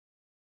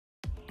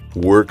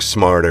Work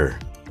smarter.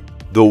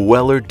 The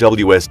Weller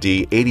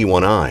WSD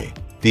 81i,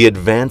 the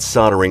advanced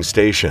soldering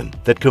station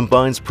that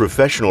combines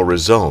professional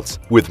results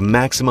with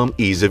maximum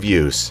ease of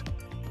use.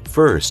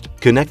 First,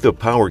 connect the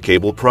power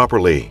cable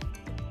properly.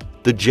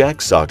 The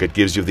jack socket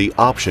gives you the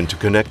option to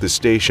connect the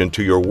station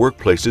to your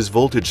workplace's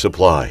voltage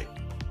supply.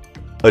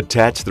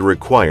 Attach the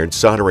required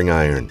soldering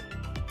iron.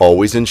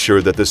 Always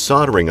ensure that the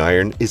soldering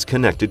iron is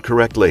connected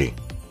correctly.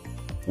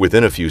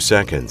 Within a few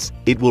seconds,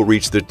 it will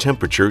reach the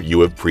temperature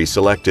you have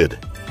pre-selected.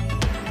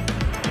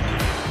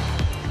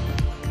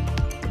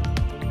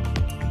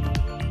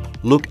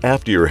 Look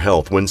after your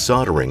health when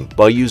soldering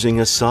by using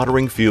a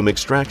soldering fume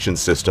extraction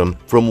system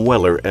from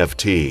Weller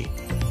FT.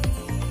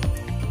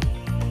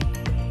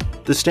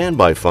 The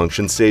standby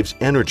function saves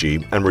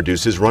energy and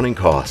reduces running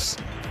costs.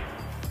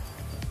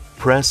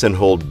 Press and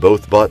hold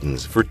both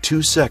buttons for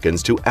 2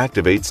 seconds to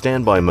activate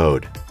standby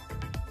mode.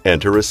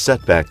 Enter a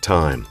setback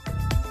time.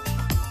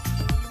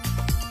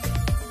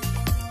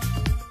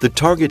 The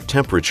target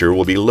temperature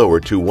will be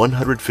lowered to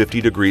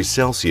 150 degrees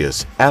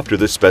Celsius after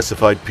the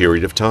specified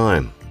period of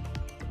time.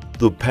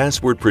 The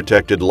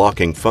password-protected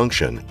locking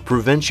function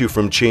prevents you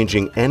from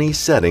changing any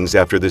settings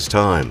after this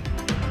time.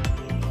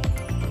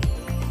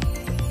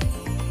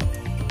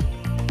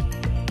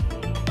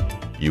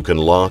 You can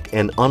lock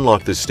and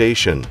unlock the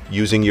station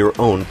using your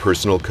own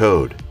personal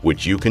code,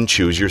 which you can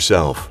choose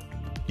yourself.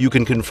 You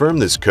can confirm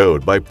this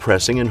code by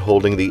pressing and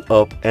holding the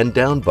up and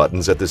down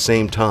buttons at the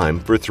same time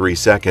for 3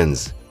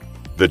 seconds.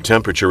 The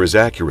temperature is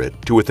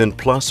accurate to within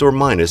plus or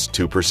minus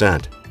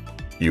 2%.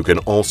 You can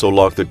also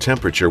lock the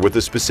temperature with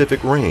a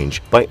specific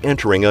range by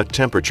entering a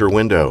temperature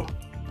window.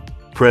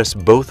 Press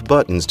both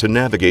buttons to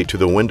navigate to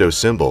the window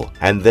symbol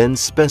and then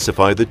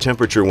specify the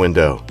temperature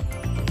window.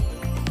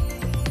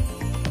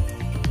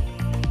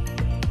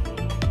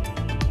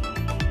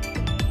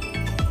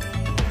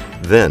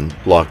 Then,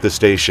 lock the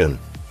station.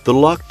 The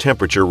locked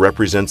temperature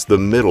represents the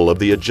middle of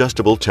the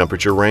adjustable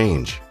temperature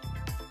range.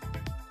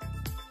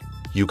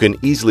 You can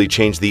easily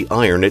change the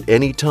iron at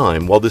any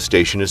time while the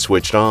station is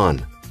switched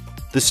on.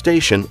 The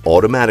station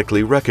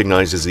automatically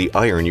recognizes the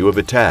iron you have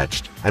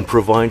attached and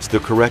provides the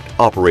correct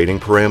operating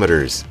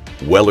parameters.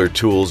 Weller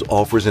Tools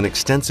offers an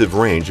extensive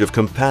range of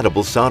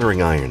compatible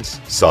soldering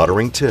irons,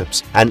 soldering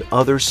tips, and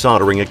other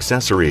soldering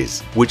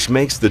accessories, which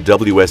makes the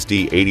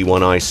WSD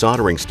 81i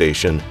soldering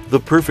station the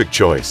perfect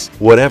choice,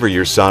 whatever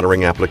your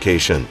soldering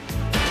application.